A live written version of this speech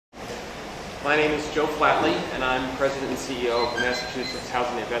My name is Joe Flatley, and I'm President and CEO of the Massachusetts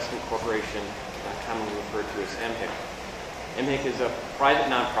Housing Investment Corporation, commonly referred to as MHIC. MHIC is a private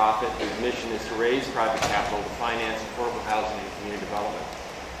nonprofit whose mission is to raise private capital to finance affordable housing and community development.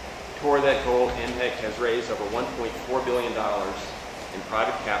 Toward that goal, MHIC has raised over $1.4 billion in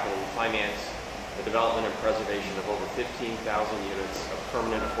private capital to finance the development and preservation of over 15,000 units of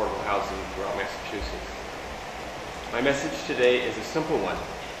permanent affordable housing throughout Massachusetts. My message today is a simple one.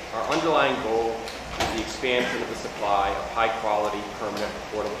 Our underlying goal is the expansion of the supply of high-quality, permanent,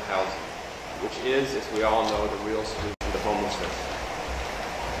 affordable housing, which is, as we all know, the real solution to homelessness.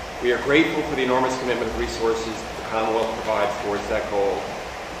 We are grateful for the enormous commitment of resources that the Commonwealth provides towards that goal,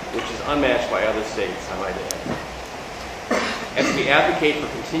 which is unmatched by other states, I might add. As we advocate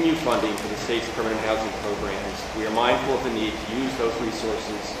for continued funding for the state's permanent housing programs, we are mindful of the need to use those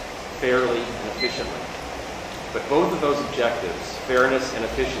resources fairly and efficiently. But both of those objectives, fairness and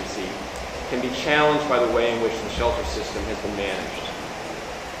efficiency, can be challenged by the way in which the shelter system has been managed.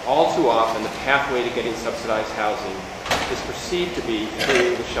 All too often, the pathway to getting subsidized housing is perceived to be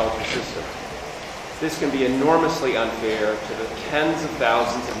through the shelter system. This can be enormously unfair to the tens of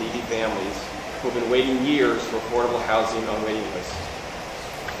thousands of needy families who have been waiting years for affordable housing on waiting lists.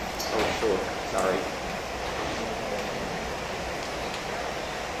 Oh, sure, sorry.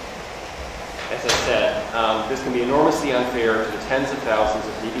 As I said, this can be enormously unfair to the tens of thousands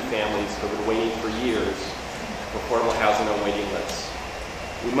of needy families who have been waiting for years for affordable housing on waiting lists.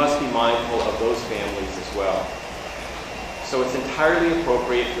 We must be mindful of those families as well. So it's entirely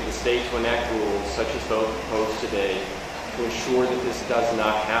appropriate for the state to enact rules such as those proposed today to ensure that this does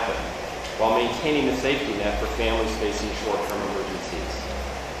not happen, while maintaining the safety net for families facing short-term emergencies.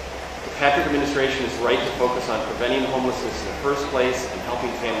 The Patrick administration is right to focus on preventing homelessness in the first place and helping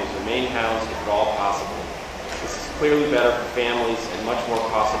families remain housed if at all possible. This is clearly better for families and much more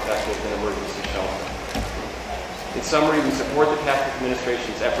cost-effective than emergency shelter. In summary, we support the Patrick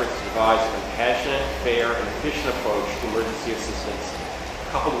administration's efforts to devise a compassionate, fair, and efficient approach to emergency assistance,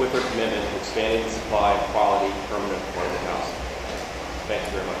 coupled with their commitment to expanding the supply of quality,